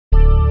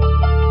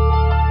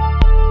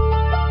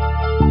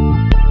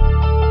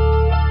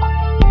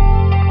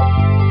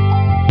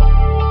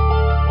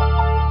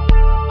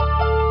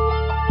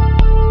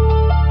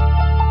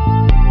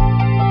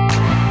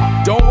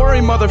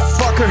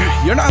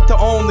motherfucker, you're not the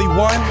only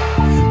one.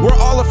 We're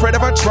all afraid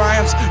of our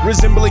triumphs,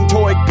 resembling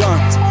toy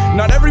guns.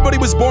 Not everybody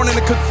was born in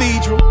a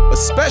cathedral,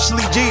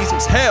 especially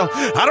Jesus. Hell,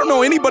 I don't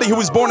know anybody who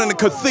was born in a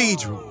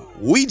cathedral.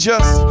 We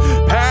just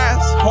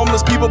pass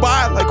homeless people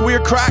by like we're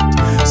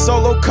cracked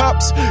solo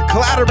cups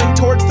clattering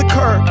towards the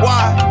curb.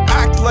 Why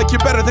act like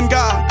you're better than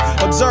God?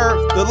 Observe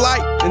the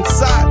light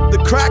inside the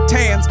cracked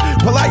hands,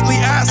 politely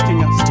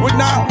asking us to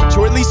acknowledge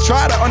or at least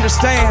try to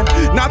understand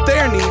not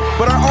their need,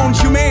 but our own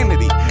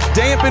humanity,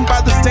 dampened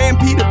by the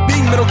stampede of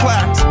being middle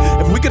class.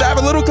 If we could have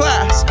a little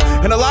class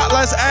and a lot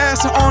less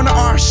ass on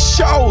our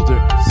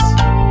shoulders.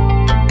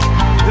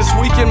 This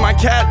weekend my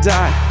cat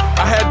died.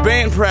 I had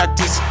band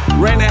practice,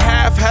 ran a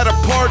half, had a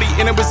party,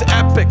 and it was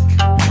epic.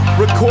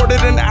 Recorded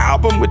an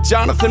album with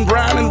Jonathan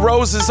Brown and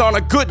Roses on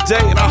a good day,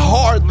 and I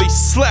hardly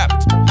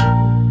slept.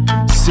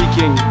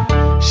 Seeking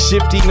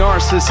shifty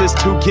narcissist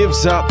who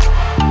gives up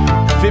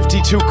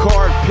 52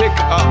 card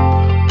pickup.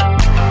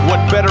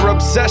 What better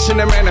obsession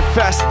to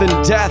manifest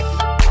than death?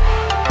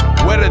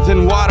 Wetter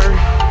than water,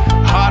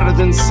 hotter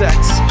than sex.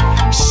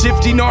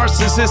 Shifty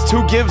narcissist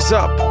who gives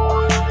up.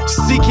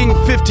 Seeking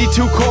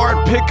 52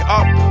 card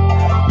pickup.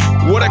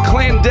 What a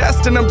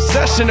clandestine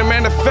obsession to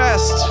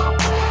manifest.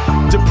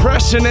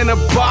 Depression in a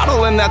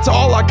bottle, and that's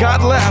all I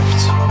got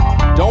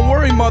left. Don't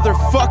worry,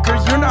 motherfucker,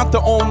 you're not the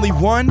only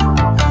one.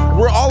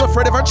 We're all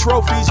afraid of our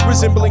trophies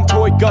resembling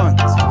toy guns.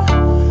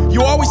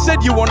 You always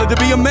said you wanted to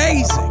be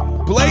amazing,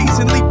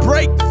 blazingly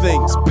break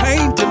things.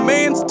 Pain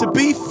demands to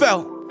be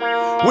felt.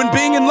 When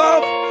being in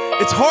love,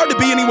 it's hard to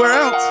be anywhere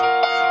else.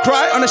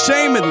 Cry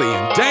unashamedly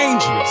and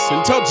dangerous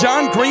until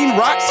John Green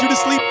rocks you to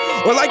sleep,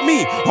 or like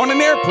me, on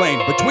an airplane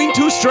between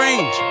two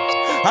strangers.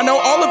 I know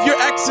all of your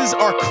exes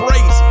are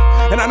crazy,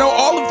 and I know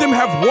all of them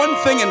have one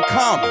thing in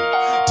common.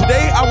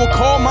 Today I will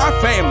call my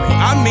family,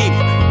 I mean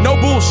it,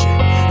 no bullshit.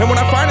 And when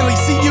I finally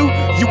see you,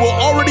 you will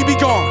already be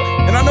gone.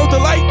 And I know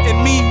the light in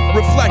me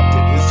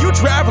reflected is you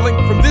traveling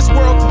from this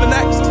world to the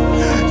next.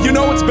 You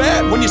know it's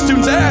bad when your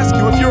students ask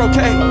you if you're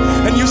okay,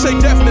 and you say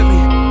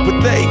definitely, but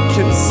they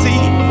can see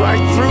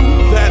right through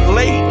that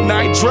late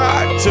night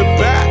drive to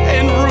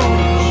Baton Rouge.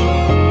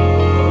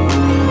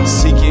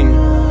 Seeking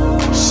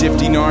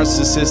shifty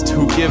narcissist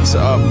who gives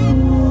up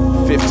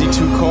 52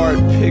 card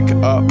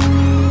pickup.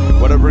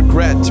 What a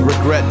regret to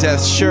regret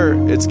death. Sure,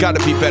 it's gotta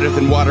be better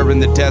than water in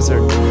the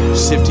desert.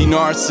 Shifty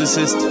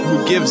narcissist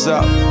who gives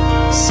up.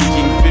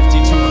 Seeking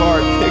 52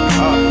 card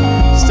pickup.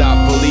 Stop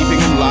believing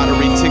in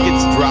lottery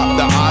tickets. Drop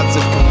the odds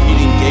of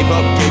competing. Gave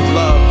up, gave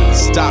love, and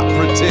stop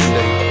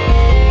pretending.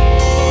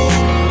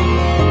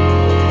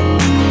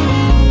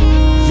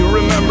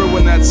 Remember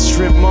when that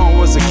strip mall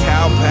was a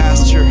cow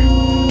pasture?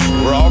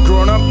 We're all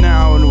grown up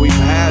now and we've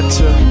had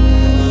to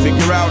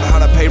figure out how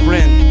to pay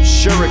rent.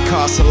 Sure, it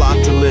costs a lot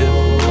to live.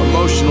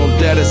 Emotional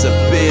debt is a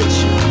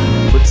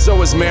bitch, but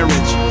so is marriage.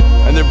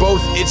 And they're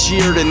both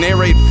itchier to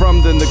narrate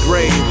from than the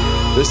grave.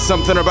 There's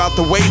something about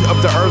the weight of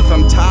the earth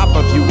on top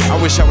of you.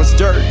 I wish I was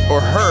dirt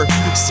or her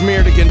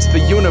smeared against the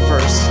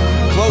universe.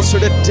 Closer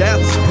to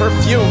death's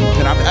perfume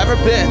than I've ever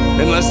been.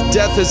 Unless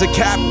death is a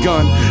cap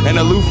gun, an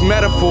aloof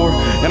metaphor,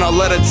 and I'll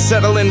let it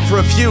settle in for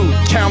a few.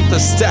 Count the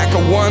stack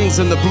of ones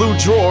in the blue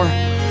drawer.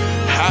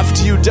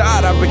 After you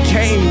died, I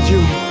became you.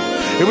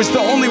 It was the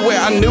only way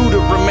I knew to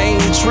remain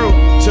true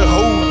to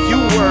who you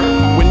were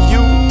when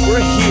you were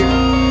here.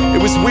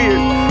 It was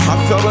weird, I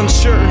felt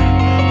unsure,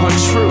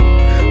 untrue.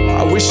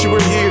 I wish you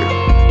were here,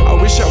 I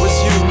wish I was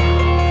you.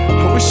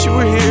 I wish you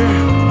were here,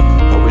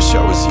 I wish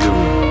I was you.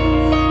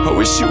 I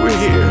wish you were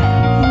here,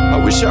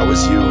 I wish I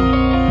was you.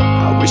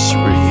 I wish you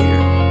were here,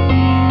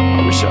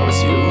 I wish I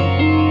was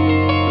you.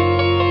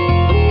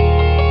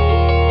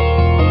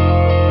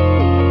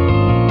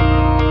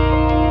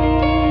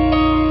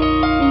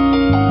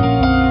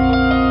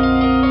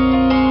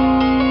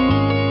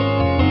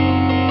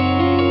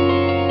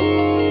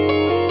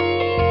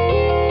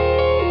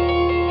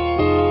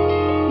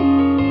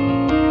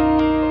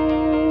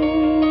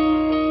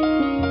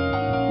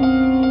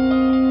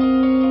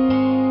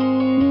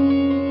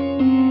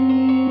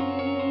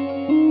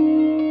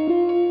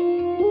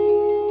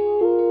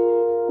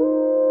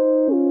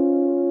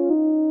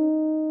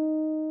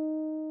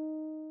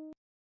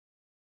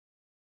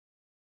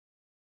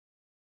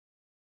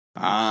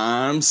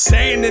 I'm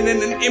standing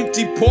in an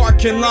empty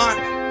parking lot,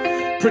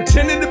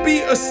 pretending to be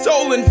a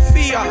stolen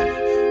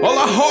Fiat. All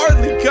I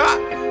hardly got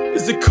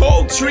is a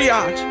cold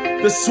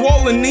triage, the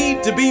swollen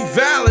need to be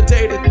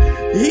validated.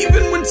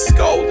 Even when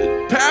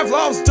scolded,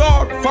 Pavlov's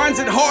dog finds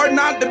it hard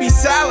not to be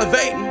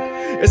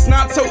salivating. It's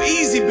not so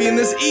easy being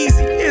this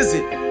easy, is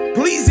it?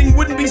 Pleasing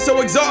wouldn't be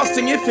so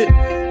exhausting if it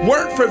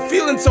weren't for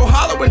feeling so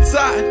hollow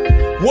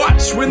inside.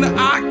 Watch when the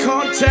eye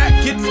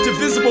contact gets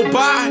divisible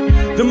by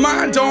the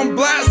mind on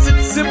blast,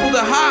 it's simple to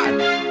hide.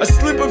 A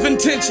slip of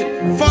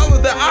intention,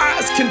 follow the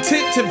eyes,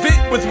 content to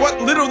vent with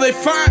what little they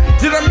find.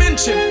 Did I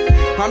mention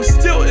I'm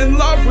still in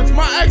love with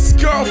my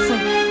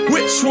ex-girlfriend?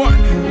 Which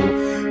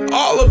one?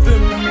 All of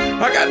them.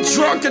 I got got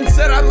drunk and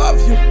said I love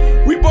you.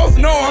 We both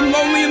know I'm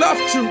lonely enough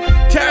to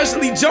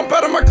casually jump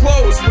out of my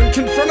clothes when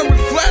confronted with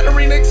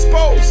flattery and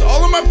expose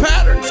all of my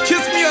patterns.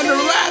 Kiss me under a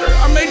ladder.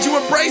 I made you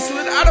a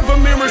bracelet out of a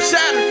mirror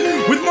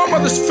shattered with my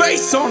mother's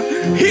face on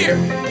it. Here,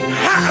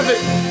 have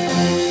it.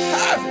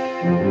 Have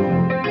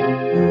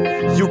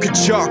it. You could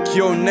chalk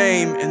your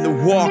name in the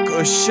walk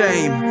of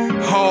shame,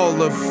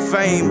 Hall of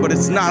Fame, but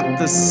it's not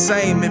the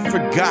same. It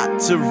forgot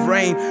to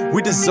rain.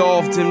 We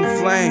dissolved in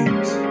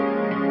flames.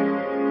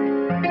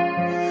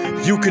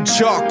 You could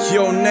chalk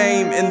your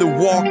name in the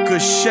walk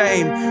of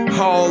shame,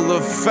 Hall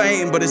of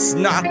Fame, but it's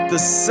not the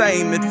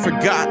same. It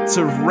forgot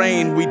to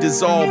rain. We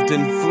dissolved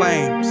in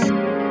flames.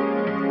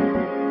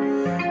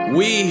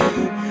 We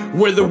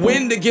were the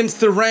wind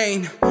against the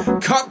rain,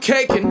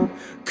 cupcaking,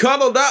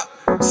 cuddled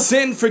up.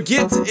 Sin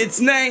forgets its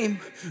name.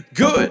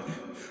 Good.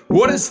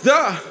 What is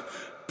the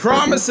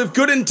promise of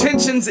good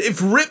intentions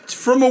if ripped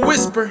from a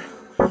whisper?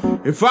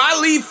 If I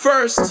leave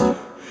first,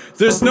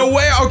 there's no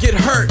way I'll get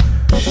hurt.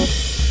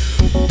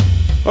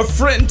 A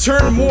friend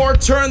turned more,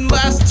 turned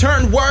less,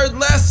 turned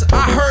wordless.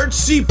 I heard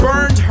she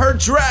burned her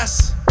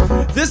dress.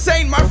 This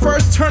ain't my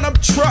first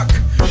turn-up truck.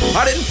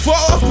 I didn't fall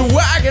off the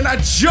wagon, I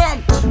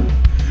jumped.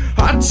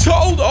 I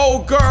told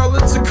old girl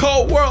it's a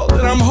cold world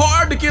and I'm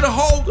hard to get a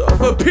hold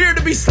of. Appear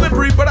to be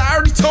slippery, but I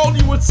already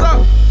told you what's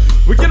up.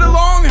 We get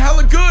along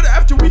hella good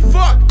after we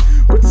fuck,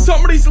 but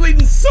somebody's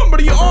leading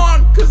somebody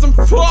on, cause I'm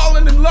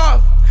falling in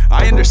love.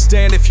 I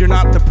understand if you're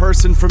not the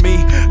person for me.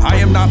 I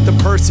am not the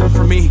person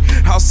for me.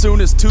 How soon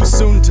is too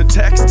soon to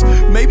text?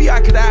 Maybe I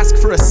could ask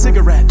for a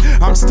cigarette.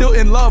 I'm still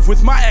in love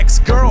with my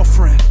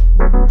ex-girlfriend.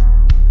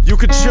 You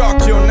could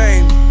chalk your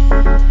name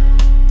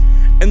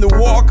in the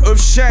walk of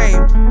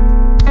shame,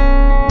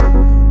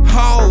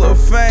 Hall of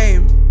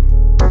Fame,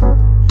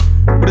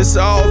 but it's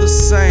all the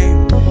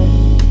same.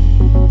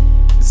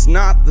 It's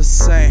not the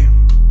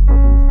same.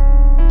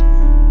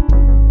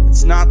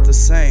 It's not the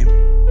same.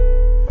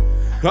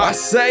 I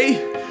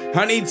say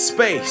I need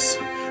space,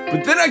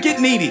 but then I get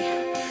needy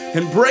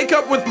and break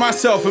up with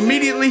myself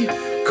immediately,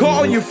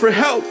 call you for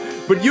help,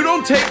 but you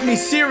don't take me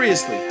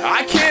seriously.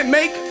 I can't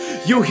make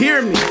you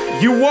hear me,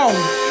 you won't.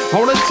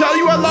 I wanna tell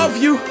you I love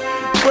you,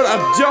 but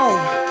I don't.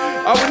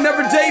 I would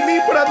never date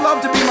me, but I'd love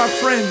to be my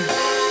friend.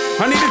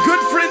 I need a good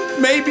friend,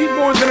 maybe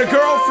more than a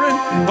girlfriend.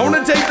 I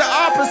wanna date the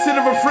opposite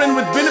of a friend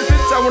with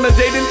benefits. I wanna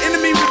date an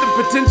enemy with the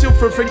potential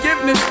for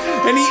forgiveness.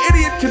 Any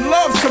idiot can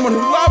love someone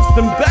who loves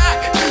them back,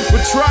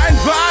 but try and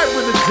vibe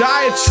with a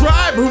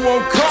diatribe who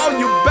won't call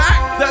you back.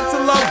 That's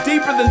a love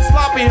deeper than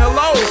sloppy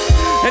hellos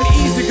and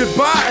easy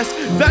goodbyes.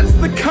 That's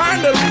the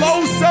kind of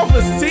low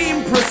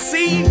self-esteem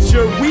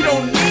procedure we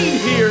don't need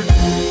here.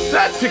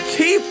 That's a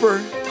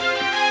keeper.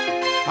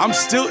 I'm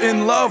still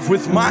in love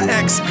with my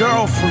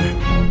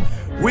ex-girlfriend.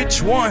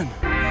 Which one?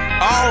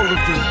 All of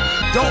them.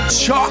 Don't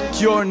chalk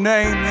your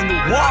name in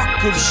the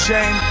walk of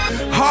shame,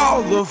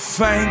 Hall of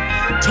Fame.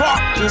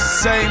 Talk the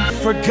same,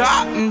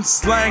 forgotten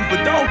slang,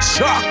 but don't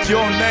chalk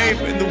your name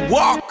in the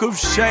walk of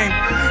shame,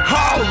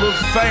 Hall of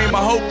Fame.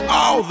 I hope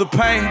all the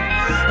pain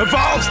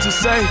evolves to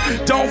say,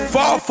 don't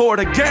fall for it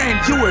again,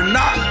 you are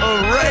not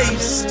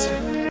erased.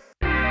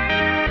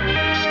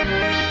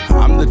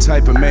 I'm the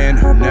type of man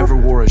who never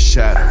wore a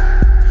shadow.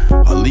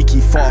 A leaky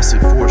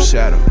faucet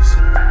foreshadows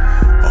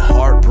a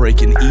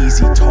heartbreaking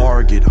easy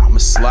target. I'm a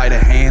sleight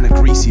of hand, a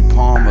greasy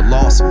palm, a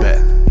lost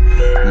bet.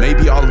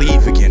 Maybe I'll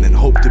leave again and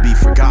hope to be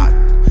forgotten.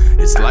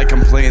 It's like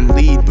I'm playing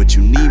lead, but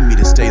you need me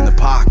to stay in the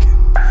pocket.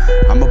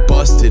 I'm a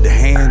busted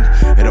hand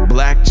at a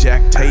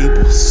blackjack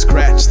table.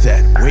 Scratch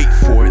that, wait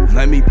for it,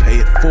 let me pay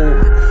it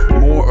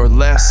forward. More or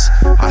less,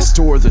 I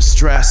store the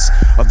stress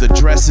of the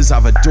dresses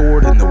I've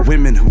adored and the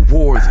women who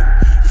wore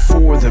them.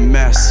 For the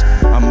mess,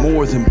 I'm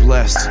more than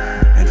blessed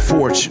and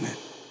fortunate.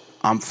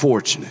 I'm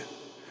fortunate.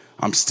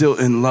 I'm still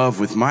in love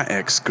with my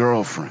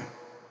ex-girlfriend.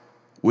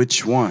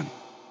 Which one?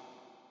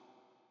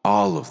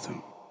 All of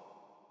them.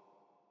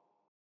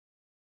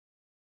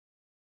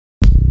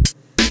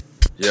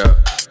 Yeah.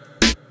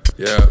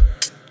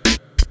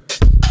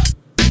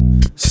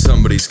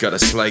 Somebody's got a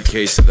slight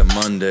case of the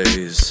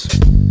Mondays.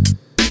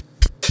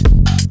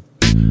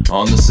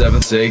 On the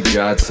seventh day,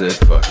 God said,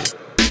 fuck it.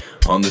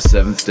 On the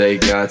seventh day,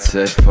 God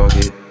said, fuck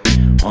it.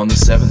 On the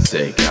seventh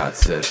day, God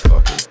said,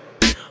 fuck it.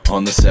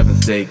 On the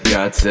seventh day,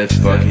 God said,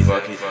 fuck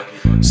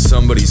it.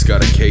 Somebody's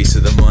got a case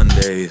of the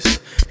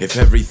Mondays. If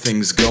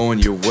everything's going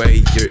your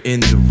way, you're in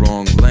the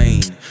wrong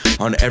lane.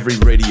 On every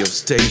radio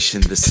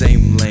station, the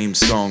same lame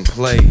song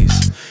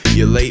plays.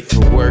 You're late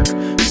for work,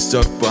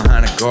 stuck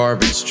behind a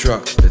garbage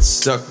truck that's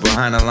stuck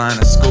behind a line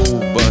of school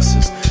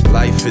buses.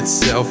 Life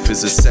itself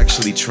is a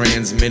sexually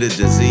transmitted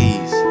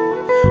disease.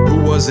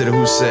 Who was it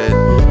who said,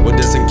 what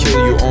doesn't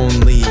kill you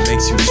only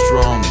makes you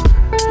stronger?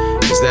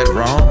 Is that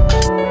wrong?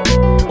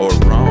 Or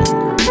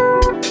wronger?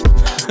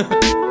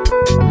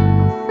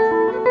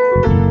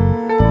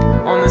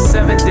 On the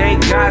seventh day,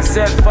 God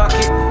said fuck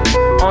it.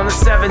 On the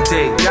seventh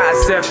day, God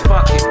said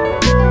fuck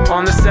it.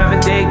 On the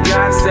seventh day,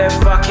 God said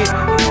fuck it.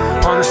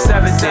 On the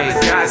seventh day,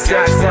 God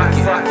said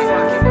fuck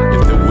it.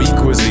 If the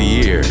week was a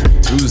year,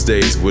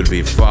 Tuesdays would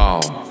be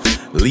fall.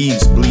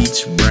 leaves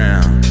bleach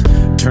brown.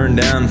 Turn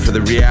down for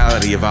the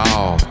reality of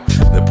all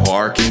the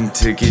parking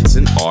tickets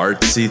and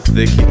artsy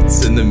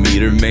thickets and the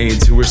meter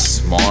maids who are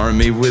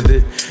smarmy with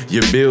it.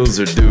 Your bills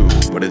are due,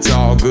 but it's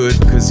all good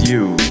cause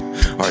you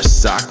are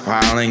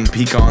stockpiling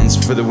pecans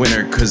for the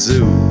winter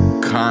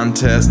kazoo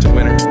contest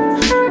winner.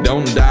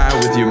 Don't die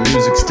with your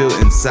music still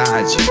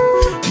inside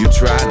you. You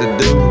tried to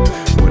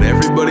do what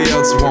everybody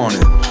else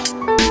wanted,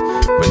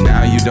 but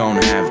now you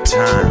don't have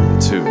time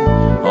to.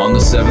 On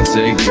the seventh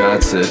day,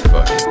 God said,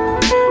 fuck it.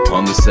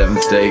 On the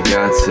seventh day,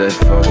 God said,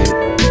 fuck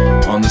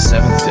it. On the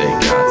seventh day,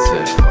 God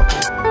said, fuck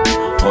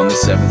it. On the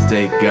seventh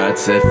day, God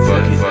said,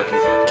 fuck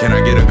it. Can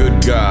I get a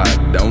good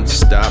God? Don't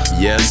stop,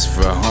 yes,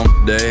 for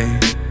hump day.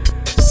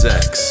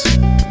 Sex,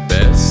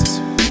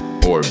 best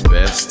or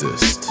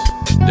bestest?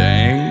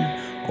 Dang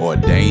or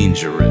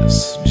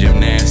dangerous?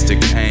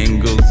 Gymnastic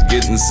angles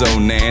getting so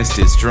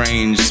nasty.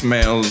 Strange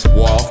smells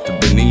waft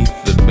beneath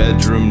the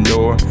bedroom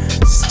door.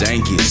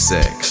 Stanky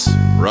sex,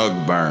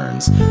 rug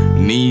burns,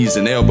 knees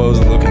and elbows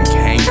looking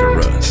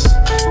cankerous.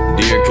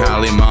 Dear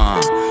Kali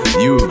Ma,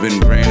 you've been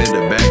granted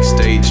a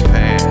backstage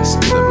pass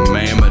to the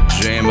Mama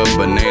Jamma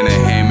Banana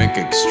Hammock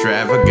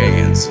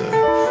Extravaganza.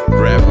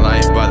 Grab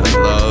life by the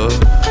love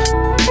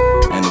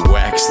and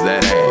wax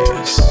that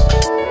ass.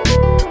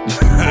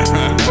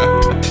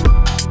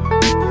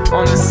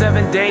 On the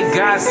seventh day,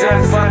 God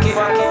said, fuck it.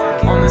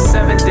 On the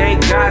seventh day,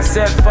 God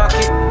said, fuck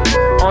it.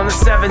 On the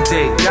seventh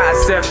day, God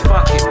said,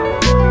 fuck it.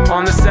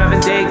 On the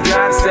seventh day,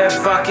 God said,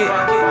 fuck it.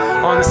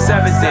 On the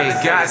seventh day,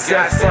 God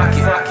said, fuck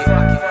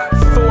it.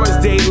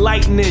 Thursday,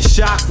 lightning,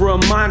 chakra,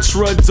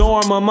 mantra,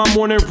 dharma. My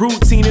morning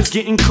routine is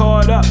getting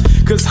caught up,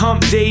 cause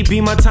hump day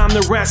be my time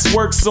to rest.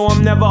 Work so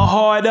I'm never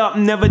hard up,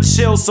 never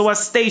chill, so I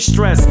stay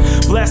stressed.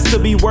 Blessed to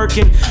be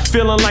working,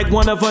 feeling like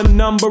one of a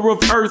number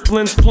of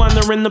earthlings,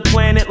 plundering the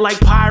planet like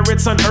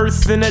pirates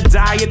unearthing a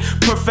diet,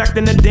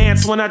 perfecting the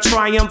dance when I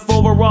triumph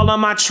over all of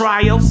my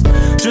trials.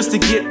 Just to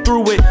get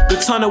through it,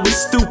 the tunnel is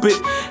stupid,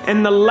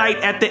 and the light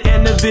at the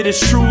end of it is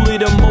truly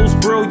the most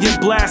brilliant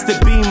blasted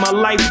beam. My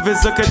life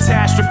is a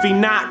catastrophe,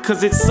 not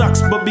cause it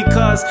sucks, but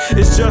because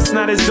it's just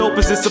not as dope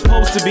as it's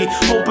supposed to be.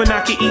 Hoping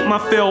I can eat my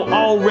fill,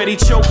 already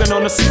choking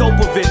on the scope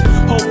of it.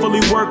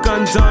 Hopefully work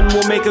undone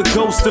will make a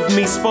ghost of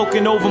me,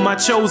 spoken over my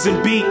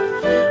chosen beat.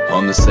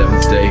 On the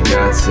seventh day,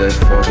 God said,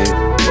 fuck it.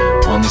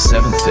 On the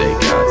seventh day,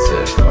 God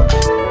said, fuck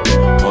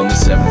it. On the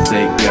seventh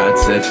day, God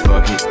said,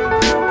 fuck it.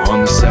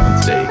 On the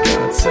seventh day,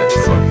 God said,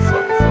 fuck it,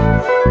 fuck it,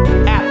 fuck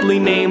it. Aptly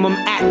name them,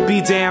 act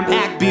be damn,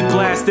 act be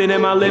blasted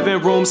in my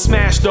living room,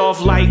 smashed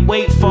off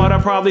lightweight fodder.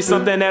 Probably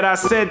something that I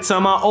said to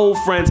my old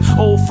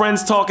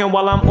friends talking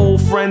while I'm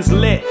old friends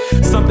lit.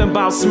 Something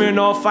about smearing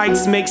off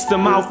fights makes the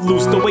mouth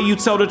loose. The way you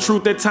tell the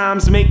truth at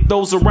times make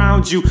those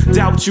around you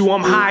doubt you.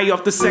 I'm high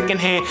off the second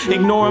hand,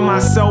 ignoring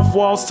myself,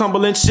 walls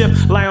tumble and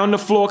shift, lie on the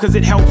floor cause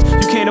it helps.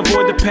 You can't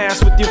avoid the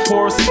past with your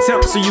poorest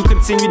attempts, so you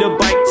continue to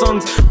bite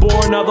tongues,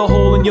 bore another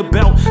hole in your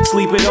belt,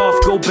 sleep it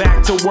off, go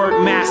back to work,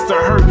 master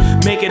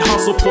hurt, make it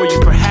hustle for you,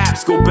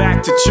 perhaps go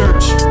back to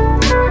church.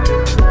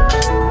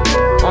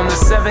 On the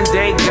seventh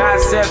day, God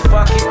said,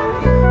 fuck it.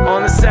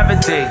 On the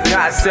seventh day,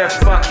 God said,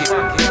 fuck it.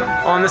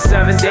 On the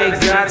seventh day,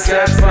 God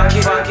said, fuck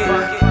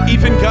it.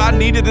 Even God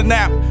needed a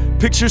nap.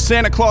 Picture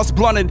Santa Claus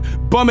blunted,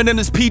 bumming in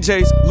his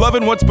PJs,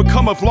 loving what's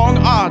become of long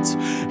odds.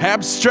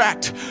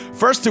 Abstract.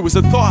 First it was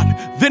a thought,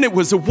 then it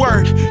was a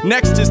word.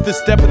 Next is the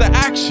step of the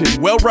action,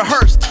 well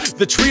rehearsed.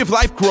 The tree of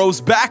life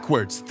grows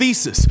backwards.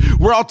 Thesis.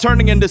 We're all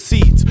turning into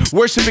seeds,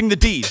 worshiping the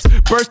deeds,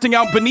 bursting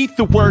out beneath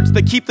the words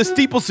that keep the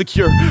steeple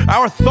secure.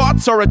 Our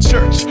thoughts are a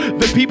church.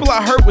 The people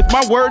I hurt with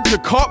my words are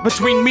caught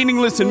between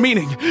meaningless and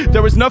meaning.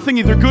 There is nothing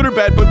either good or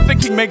bad, but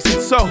thinking makes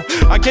it so.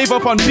 I gave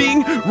up on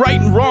being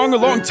right and wrong a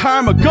long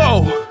time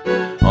ago.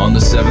 On the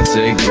seventh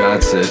day,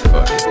 God said,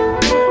 fuck it.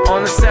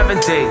 On the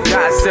seventh day,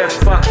 God said,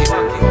 fuck it.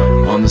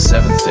 On the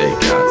seventh day,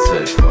 God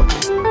said, fuck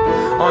it.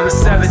 On the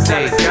seventh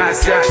day, God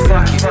said,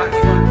 fuck it.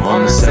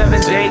 On the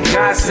seventh day,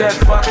 God said,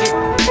 fuck it.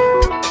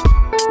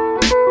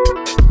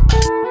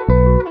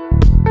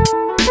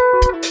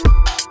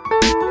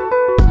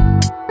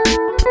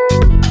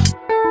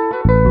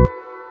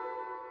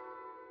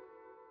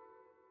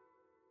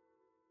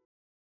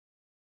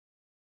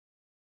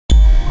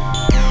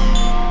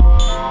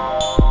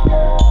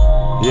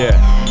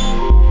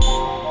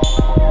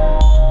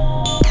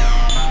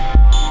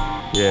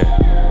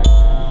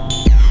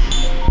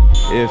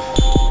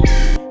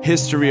 If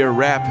history or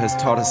rap has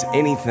taught us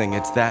anything,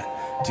 it's that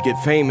to get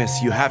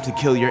famous, you have to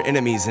kill your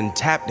enemies and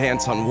tap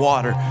dance on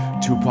water.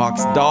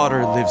 Tupac's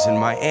daughter lives in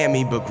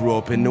Miami but grew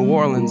up in New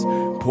Orleans.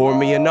 Pour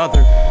me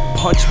another,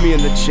 punch me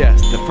in the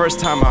chest. The first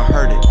time I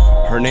heard it,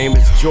 her name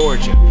is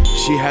Georgia.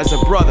 She has a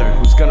brother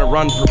who's gonna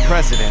run for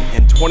president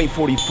in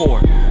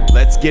 2044.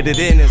 Let's get it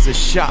in as a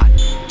shot.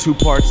 2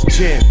 parts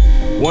gin,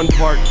 1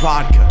 part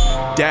vodka,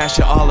 dash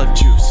of olive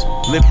juice.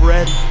 Lip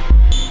red,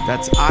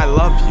 that's I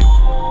love you.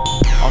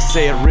 I'll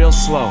say it real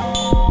slow.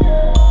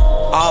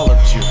 Olive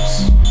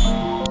juice.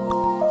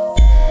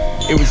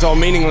 It was all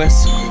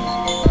meaningless,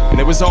 and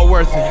it was all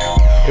worth it.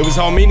 It was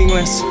all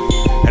meaningless,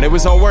 and it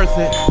was all worth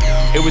it.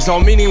 It was all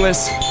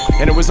meaningless,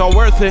 and it was all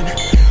worth it.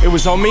 It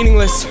was all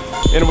meaningless,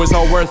 and it was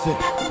all worth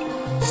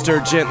it. Stir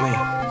gently,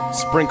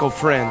 sprinkle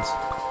friends,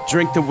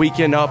 drink the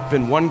weekend up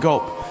in one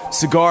gulp.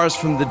 Cigars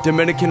from the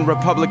Dominican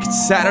Republic.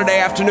 It's Saturday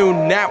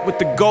afternoon, nap with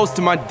the ghost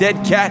of my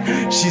dead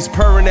cat. She's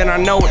purring and I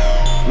know it.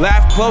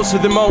 Laugh closer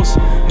than most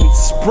and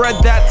spread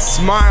that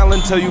smile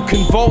until you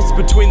convulse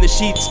between the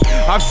sheets.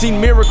 I've seen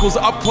miracles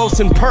up close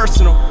and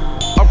personal.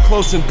 Up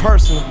close and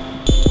personal.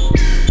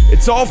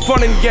 It's all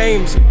fun and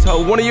games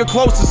until one of your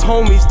closest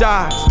homies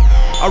dies.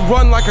 I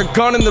run like a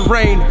gun in the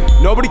rain.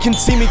 Nobody can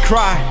see me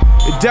cry.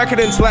 In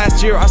Decadence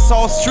last year, I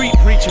saw a street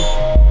preacher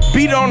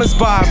beat on his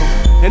Bible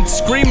and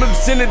scream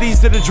obscenities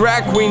to the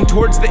drag queen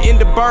towards the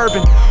end of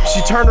bourbon.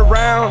 She turned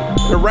around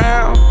and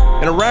around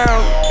and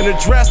around and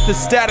addressed the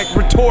static,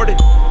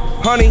 retorted,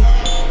 "Honey,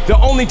 the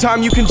only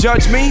time you can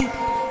judge me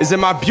is in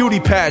my beauty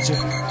pageant."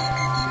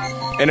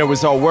 And it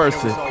was all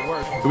worth it.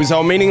 It was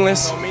all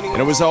meaningless, and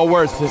it was all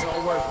worth it.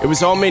 It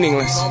was all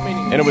meaningless,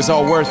 and it was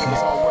all worth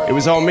it. It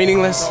was all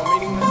meaningless,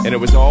 and it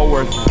was all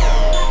worth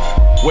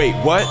it. Wait,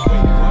 what?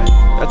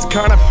 That's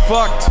kinda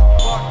fucked.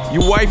 You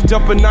wifed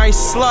up a nice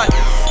slut.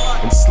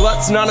 And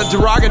slut's not a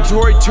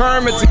derogatory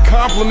term, it's a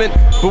compliment.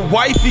 But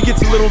wifey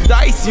gets a little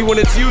dicey when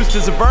it's used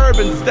as a verb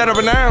instead of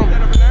a noun.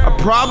 I'm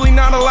probably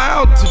not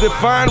allowed to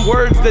define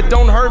words that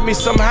don't hurt me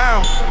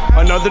somehow.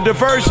 Another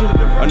diversion,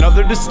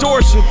 another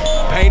distortion.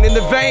 Pain in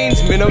the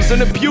veins, minnows in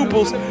the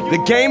pupils.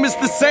 The game is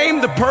the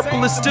same, the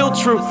purple is still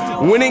true.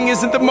 Winning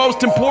isn't the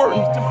most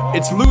important,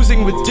 it's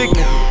losing with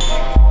dignity.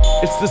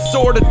 It's the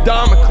sword of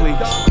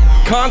Damocles,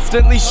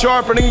 constantly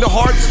sharpening the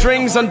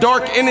heartstrings on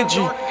dark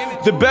energy.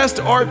 The best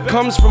art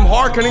comes from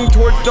hearkening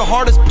towards the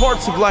hardest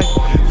parts of life,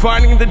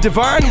 finding the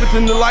divine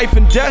within the life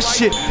and death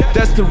shit.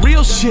 That's the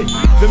real shit,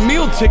 the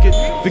meal ticket.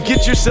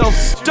 Forget yourself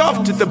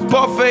stuffed at the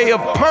buffet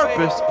of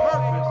purpose.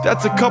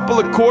 That's a couple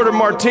of quarter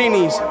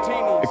martinis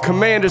at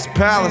Commander's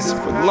Palace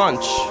for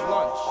lunch.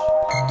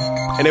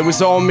 And it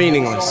was all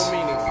meaningless,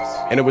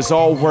 and it was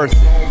all worth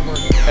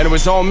it. And it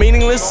was all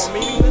meaningless,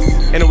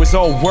 and it was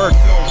all worth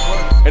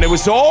it. And it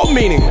was all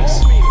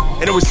meaningless,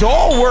 and it was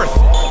all worth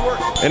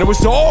it. And it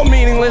was all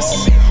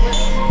meaningless,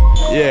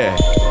 yeah.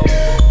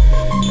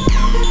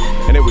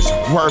 And it was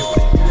worth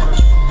it.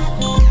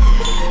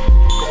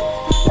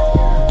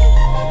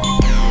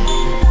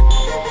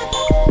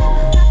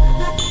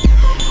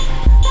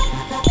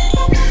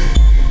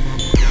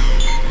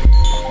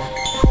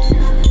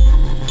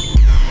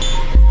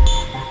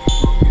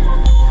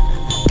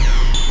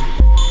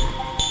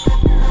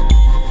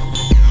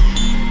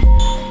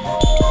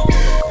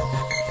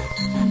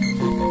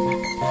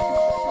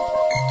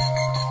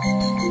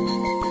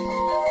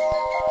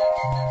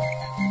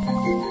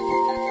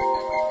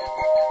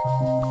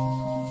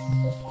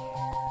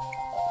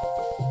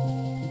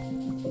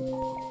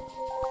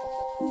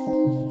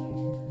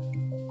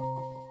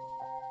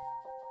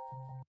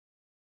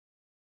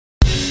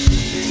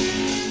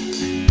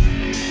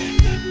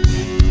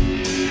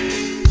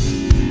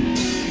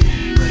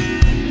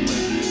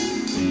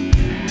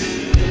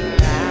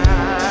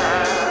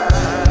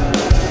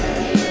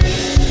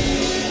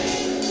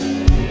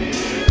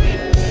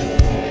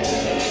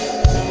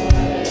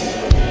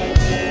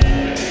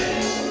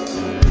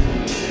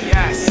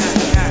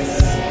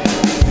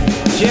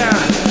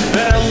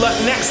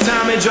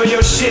 Enjoy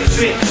your shit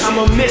fit. I'm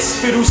a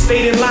misfit who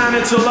stayed in line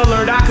until I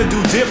learned I could do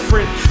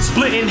different.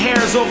 Splitting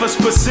hairs over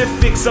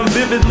specifics. I'm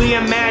vividly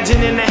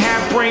imagining the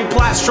half-brain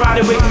plots, try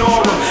to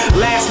ignore them.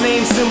 Last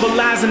name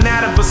symbolizing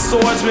that of a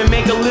swordsman.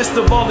 Make a list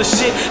of all the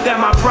shit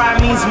that my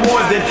pride means more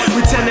than.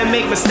 We tend to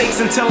make mistakes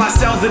and tell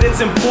ourselves that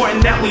it's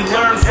important that we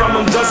learn from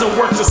them. Doesn't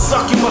work to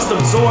suck, you must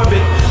absorb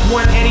it.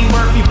 One Eddie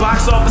Murphy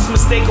box office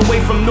mistake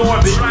away from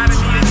Norbit.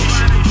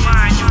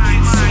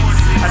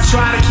 I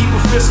try to keep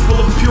a fistful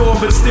of pure,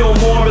 but still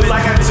morbid.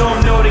 Like I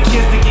don't know the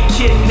kids that get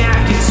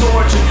kidnapped, get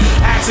tortured.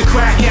 Axe a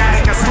crack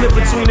addict, I slip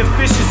between the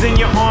fishes in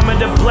your armor.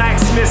 The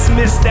blacksmiths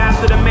missed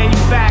after the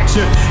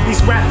manufacture.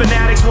 These rap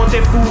fanatics want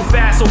their food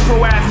fast, so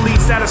pro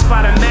athletes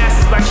satisfy the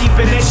masses by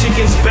keeping their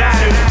chickens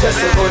battered. Just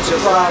a bunch of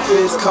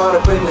prophets caught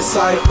up in the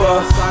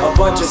cypher. A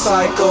bunch of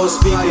psychos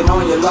speaking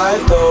on your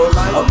life though.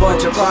 A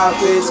bunch of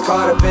prophets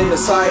caught up in the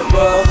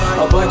cypher.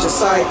 A bunch of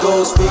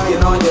psychos speaking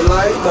on your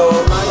life though.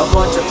 A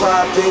bunch of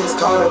prophets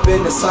caught up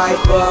in the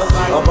cypher.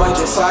 A bunch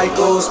of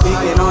psychos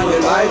speaking on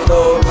your life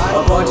though.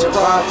 A bunch of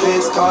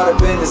prophets caught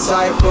up in the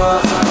cypher.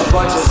 A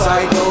bunch of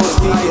psychos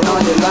speaking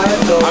on your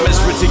life though. I'm as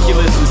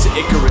ridiculous as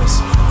Icarus,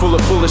 full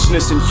of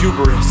foolishness and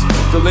hubris.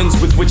 The lens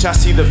with which I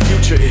see the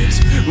future is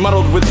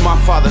muddled with my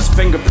father's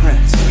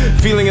fingerprints.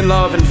 Feeling in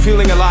love and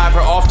feeling alive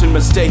are often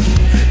mistaken.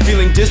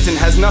 Feeling distant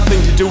has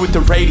nothing to do with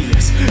the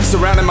radius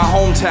surrounding my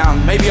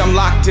hometown. Maybe I'm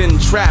locked in,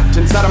 trapped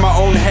inside of my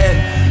own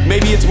head.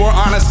 Maybe it's more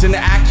honest and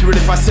accurate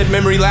if I said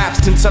memory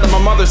lapsed inside of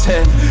my mother's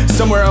head.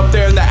 Somewhere up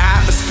there in the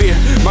atmosphere fear.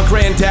 My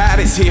granddad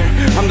is here.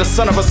 I'm the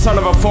son of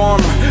a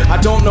farmer. I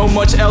don't know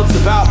much else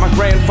about my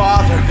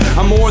grandfather.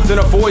 I'm more than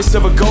a voice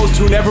of a ghost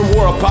who never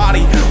wore a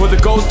body, or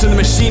the ghost in the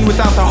machine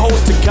without the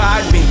host to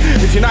guide me.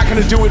 If you're not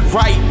gonna do it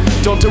right,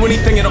 don't do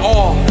anything at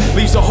all.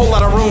 Leaves a whole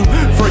lot of room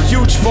for a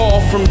huge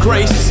fall from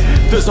grace.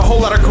 There's a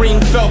whole lot of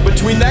green felt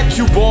between that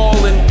cue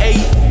ball and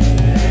 8.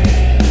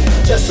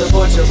 Just a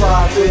bunch of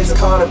prophets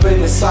caught up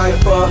in the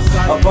cypher.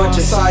 A bunch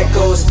of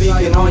psychos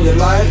speaking on your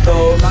life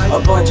though.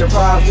 A bunch of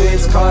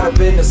prophets caught up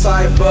in the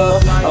cypher.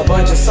 A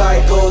bunch of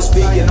psychos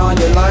speaking on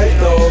your life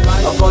though.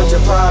 A bunch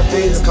of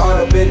prophets caught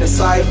up in the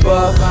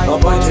cypher. A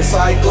bunch of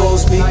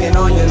psychos speaking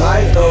on your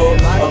life though.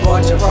 A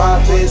bunch of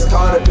prophets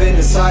caught up in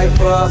the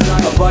cypher.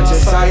 A bunch of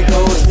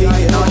psychos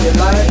speaking on your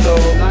life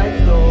though.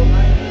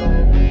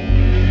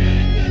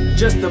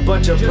 Just a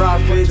bunch of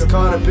prophets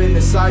caught up in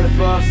the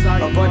cypher.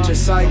 A bunch of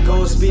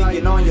psychos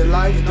speaking on your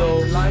life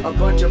though. A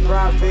bunch of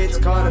prophets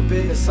caught up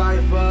in the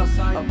cypher.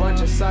 A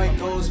bunch of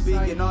psychos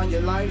speaking on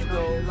your life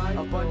though.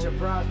 A bunch of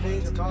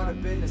prophets caught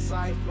up in the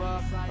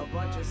cypher. A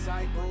bunch of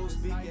psychos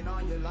speaking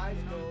on your life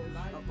though.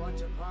 A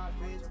bunch of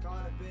prophets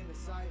caught up in the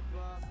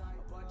cypher.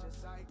 A bunch of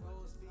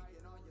psychos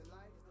speaking on your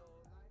life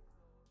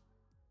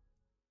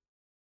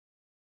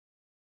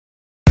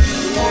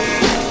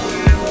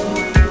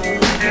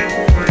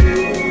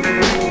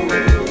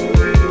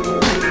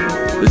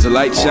There's a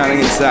light shining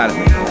inside of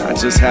me, I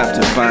just have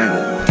to find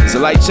it. There's a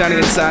light shining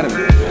inside of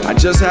me, I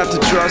just have to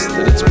trust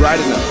that it's bright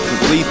enough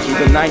to bleed through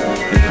the night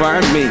and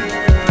find me.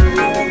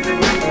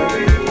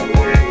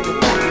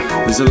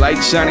 There's a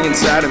light shining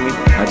inside of me,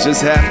 I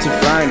just have to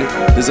find it.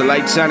 There's a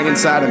light shining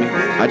inside of me,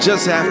 I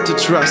just have to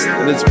trust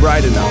that it's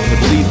bright enough to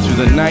bleed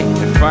through the night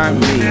and find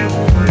me.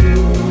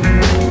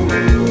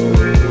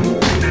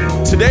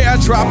 Today I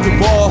dropped the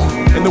ball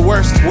in the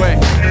worst way.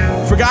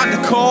 Forgot to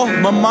call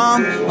my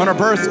mom on her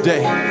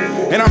birthday.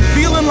 And I'm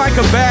feeling like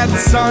a bad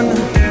son.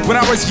 When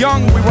I was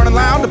young, we weren't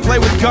allowed to play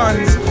with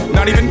guns,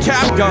 not even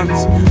cap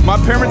guns. My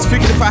parents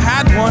figured if I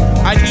had one,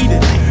 I'd eat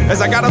it.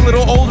 As I got a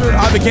little older,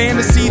 I began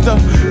to see the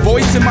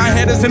voice in my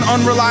head as an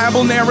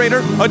unreliable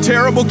narrator, a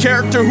terrible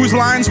character whose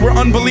lines were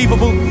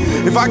unbelievable.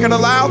 If I could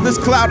allow this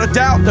cloud of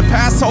doubt to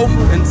pass over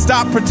and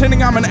stop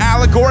pretending I'm an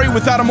allegory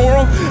without a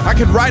moral, I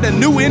could write a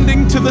new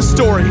ending to the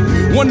story,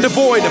 one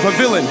devoid of a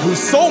villain whose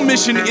sole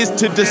mission is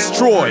to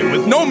destroy,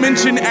 with no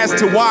mention as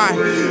to why.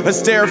 A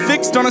stare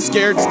fixed on a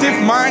scared, stiff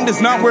mind is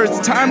not where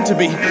it's time to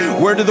be.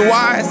 Word to the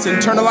wise,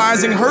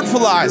 internalizing hurtful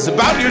lies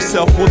about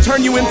yourself will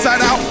turn you inside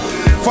out.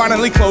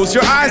 Finally close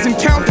your eyes and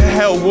count to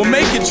hell, we'll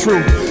make it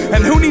true.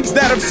 And who needs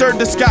that absurd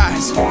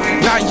disguise?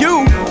 Not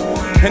you,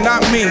 and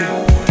not me.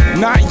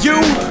 Not you,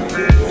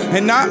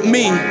 and not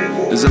me.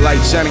 There's a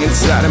light shining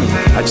inside of me,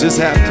 I just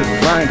have to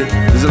find it.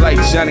 There's a light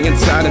shining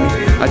inside of me,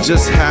 I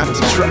just have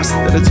to trust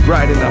that it's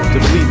bright enough to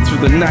bleed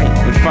through the night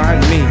and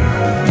find me.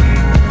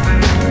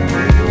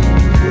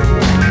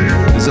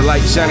 There's a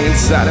light shining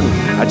inside of me,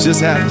 I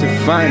just have to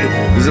find it.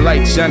 There's a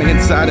light shining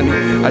inside of me,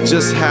 I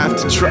just have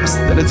to trust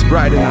that it's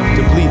bright enough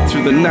to bleed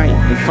through the night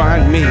and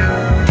find me.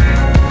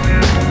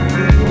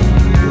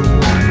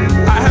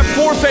 I have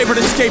 4 favorite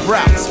escape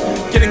routes.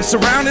 Getting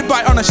surrounded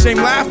by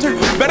unashamed laughter,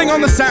 betting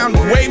on the sound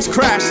of waves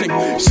crashing,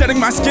 shedding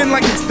my skin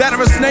like it's that of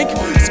a snake,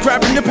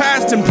 scrapping the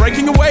past and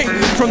breaking away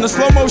from the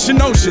slow motion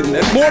notion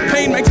that more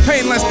pain makes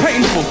pain less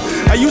painful.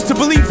 I used to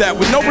believe that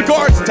with no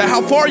regards to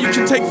how far you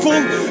can take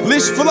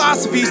foolish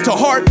philosophies to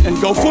heart and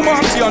go full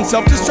Monty on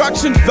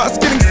self-destruction,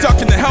 thus getting stuck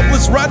in the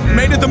helpless rut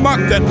made of the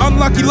muck that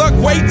unlucky luck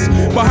waits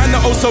behind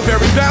the oh so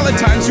very valid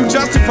times you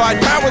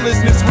justified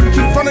powerlessness when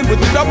confronted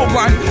with the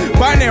double-blind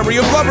binary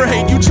of love or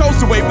hate. You chose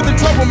to wait with a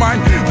trouble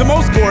mind. The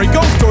most gory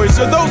ghost stories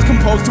are those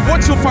composed of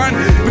what you'll find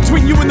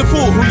between you and the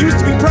fool who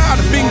used to be proud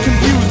of being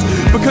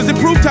confused, because it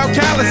proved how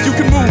callous you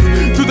can move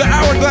through the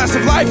hourglass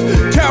of life,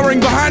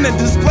 cowering behind a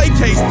display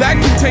case that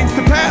contains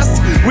the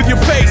past with your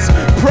face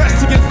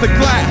pressed against the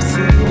glass.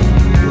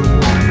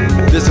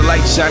 There's a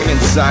light shining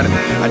inside of me,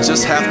 I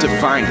just have to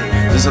find it.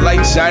 There's a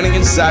light shining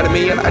inside of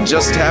me, and I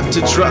just have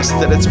to trust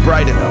that it's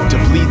bright enough to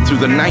bleed through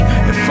the night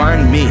and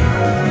find me.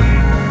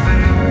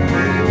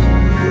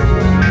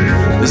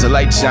 There's a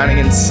light shining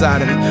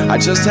inside of me, I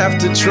just have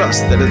to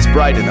trust that it's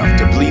bright enough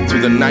to bleed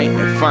through the night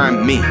and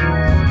find me.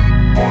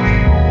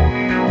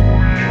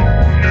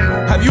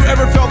 Have you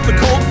ever felt the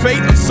cold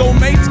fate of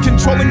soulmates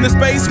controlling the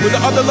space where the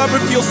other lover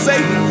feels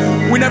safe?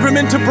 We never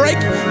meant to break,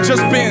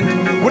 just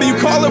bend. What do you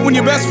call it when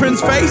your best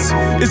friend's face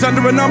is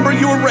under a number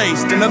you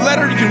erased and a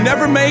letter you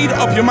never made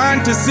up your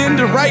mind to send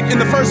or write in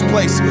the first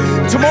place?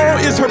 Tomorrow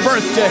is her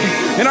birthday,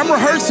 and I'm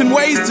rehearsing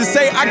ways to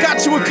say I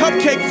got you a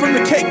cupcake from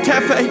the cake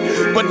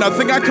cafe, but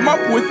nothing I come up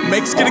with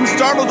makes getting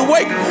startled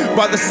awake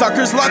by the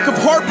sucker's luck of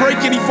heartbreak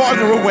any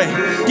farther away.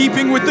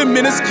 Keeping with the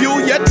minuscule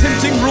yet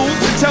tempting rule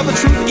to tell the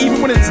truth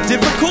even when it's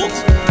difficult,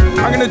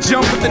 I'm gonna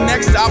jump at the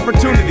next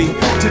opportunity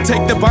to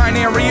take the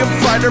binary of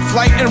fight or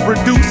flight and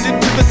reduce it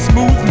to the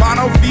smooth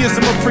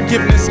monotheism of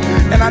forgiveness.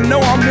 And I know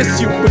I'll miss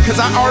you because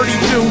I already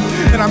do.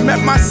 And I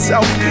met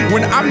myself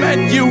when I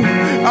met you.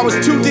 I was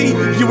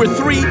 2D, you were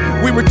 3,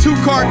 we were 2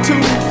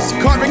 cartoons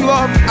carving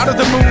love out of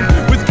the moon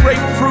with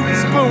grapefruit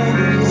spoons.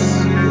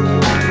 moons.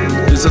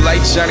 There's a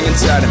light shining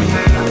inside of me,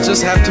 I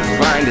just have to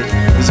find it.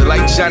 There's a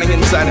light shining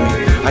inside of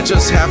me, I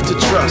just have to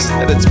trust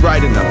that it's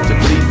bright enough to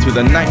bleed through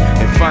the night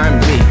and find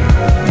me.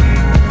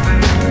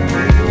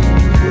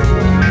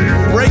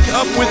 Break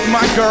up with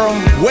my girl,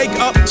 wake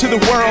up to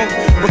the world,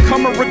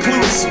 become a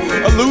recluse,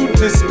 allude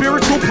to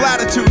spiritual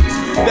platitudes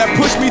that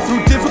push me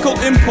through difficult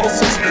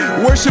impulses,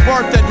 worship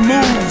art that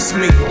moves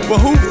me,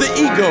 behoove the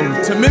ego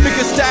to mimic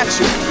a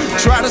statue,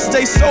 try to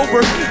stay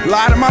sober,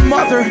 lie to my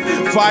mother,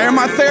 fire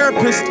my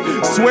therapist,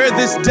 swear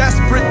this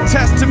desperate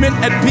testament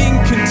at being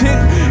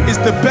content is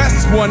the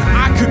best one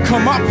I could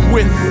come up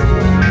with.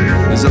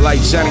 There's a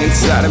light shining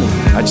inside of me,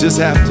 I just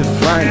have to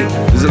find it.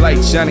 There's a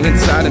light shining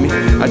inside of me,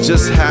 I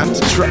just have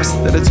to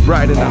trust that it's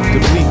bright enough to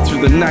bleed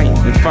through the night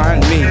and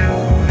find me.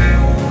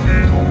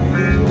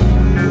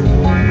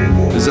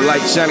 There's a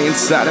light shining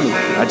inside of me,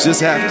 I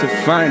just have to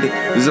find it.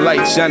 There's a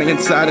light shining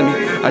inside of me,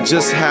 I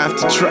just have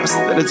to trust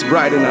that it's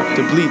bright enough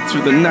to bleed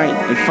through the night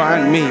and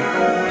find me.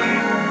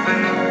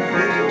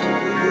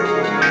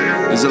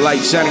 There's a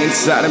light shining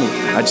inside of me,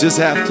 I just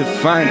have to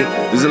find it.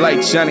 There's a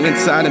light shining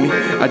inside of me,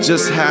 I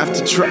just have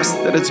to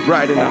trust that it's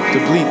bright enough to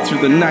bleed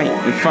through the night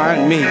and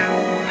find me.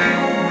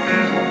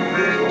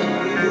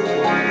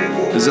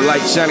 There's a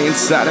light shining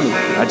inside of me,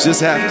 I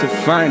just have to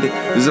find it.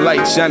 There's a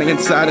light shining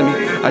inside of me,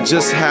 I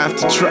just have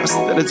to trust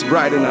that it's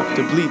bright enough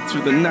to bleed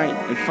through the night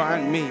and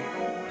find me.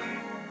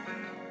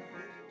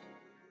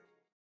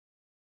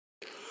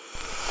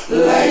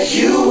 Like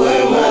you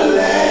were my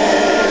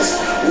last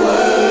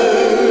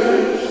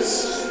words,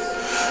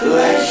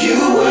 like you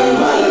were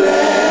my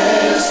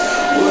last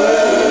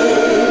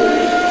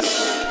words,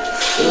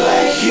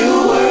 like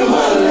you were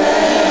my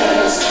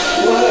last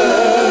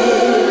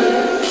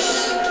words,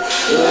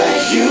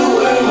 like you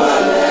were my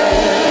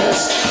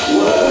last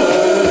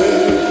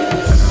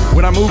words.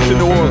 When I moved to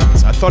New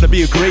Orleans, I thought it'd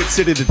be a great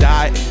city to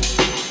die in.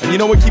 And you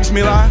know what keeps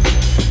me alive?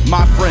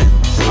 My friends.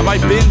 I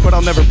might bend, but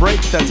I'll never break.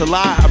 That's a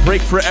lie. I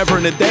break forever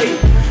in a day.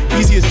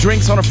 Easy as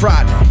drinks on a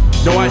Friday.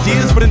 No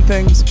ideas, but in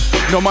things.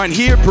 No mind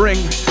here, bring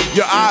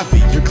your ivy,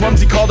 your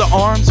clumsy call to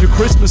arms, your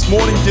Christmas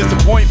morning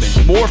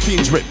disappointment,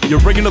 morphine drip, your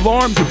ringing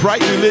alarm, your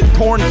brightly lit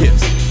porn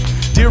gifts.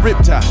 Dear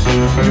Riptide,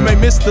 you may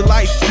miss the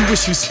life you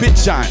wish you spit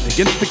shined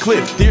against the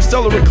cliff. Dear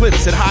solar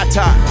eclipse at high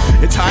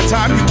tide, it's high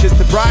time you kiss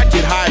the bride,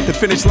 get high at the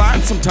finish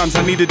line. Sometimes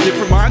I need a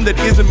different mind that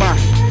isn't mine.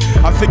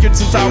 I figured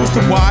since I was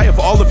the why of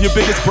all of your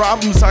biggest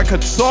problems, I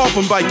could solve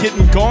them by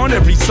getting gone.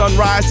 Every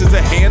sunrise is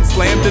a hand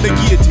slammed in a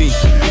guillotine.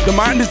 The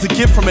mind is a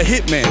gift from a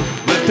hitman,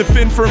 left to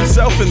fend for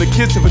himself in the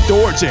kiss of a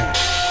door jam.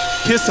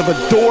 Kiss of a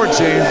door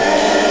jam.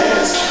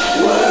 Last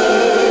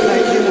word,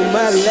 like you were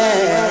my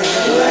last,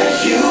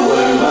 like you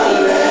were my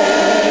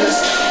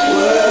last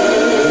word,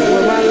 you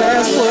were my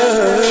last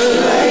word,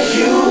 like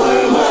you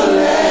were my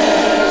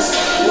last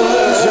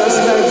word, just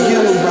like you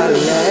were my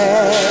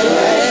last,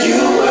 like you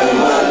were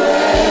my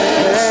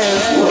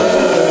last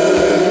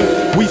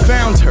word. We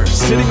found her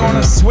sitting on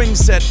a swing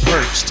set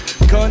perched,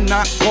 gun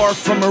not far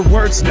from her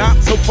words,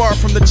 not so far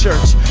from the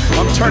church.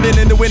 I'm turning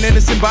into an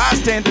innocent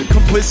bystander,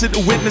 complicit,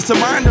 a witness of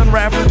mind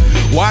unraveling.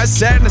 Why is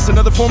sadness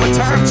another form of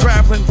time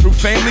traveling through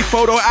family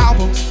photo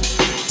albums?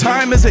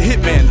 Time is a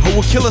hitman who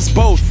will kill us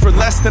both for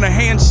less than a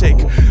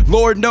handshake.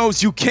 Lord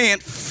knows you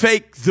can't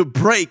fake the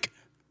break.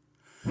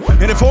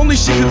 And if only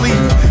she could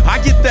leave. I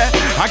get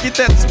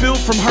that spill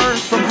from her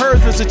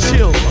there's a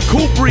chill, a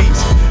cool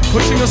breeze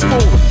pushing us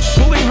forward,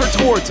 pulling her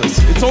towards us.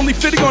 It's only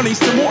fitting on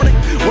Easter morning,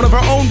 one of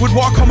our own would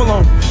walk home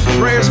alone.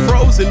 Prayers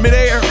froze in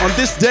midair on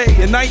this day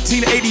in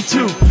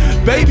 1982.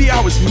 Baby,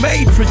 I was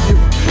made for you.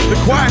 The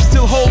choir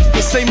still holds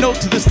the same note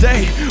to this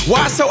day.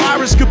 Why so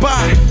Irish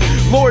goodbye?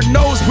 Lord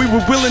knows we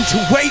were willing to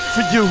wait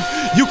for you.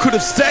 You could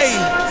have stayed,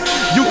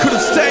 you could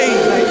have stayed.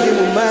 Like you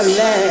were my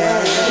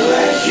last,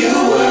 like you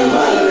were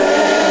my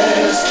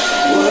last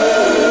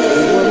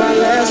word, you were my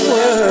last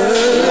word.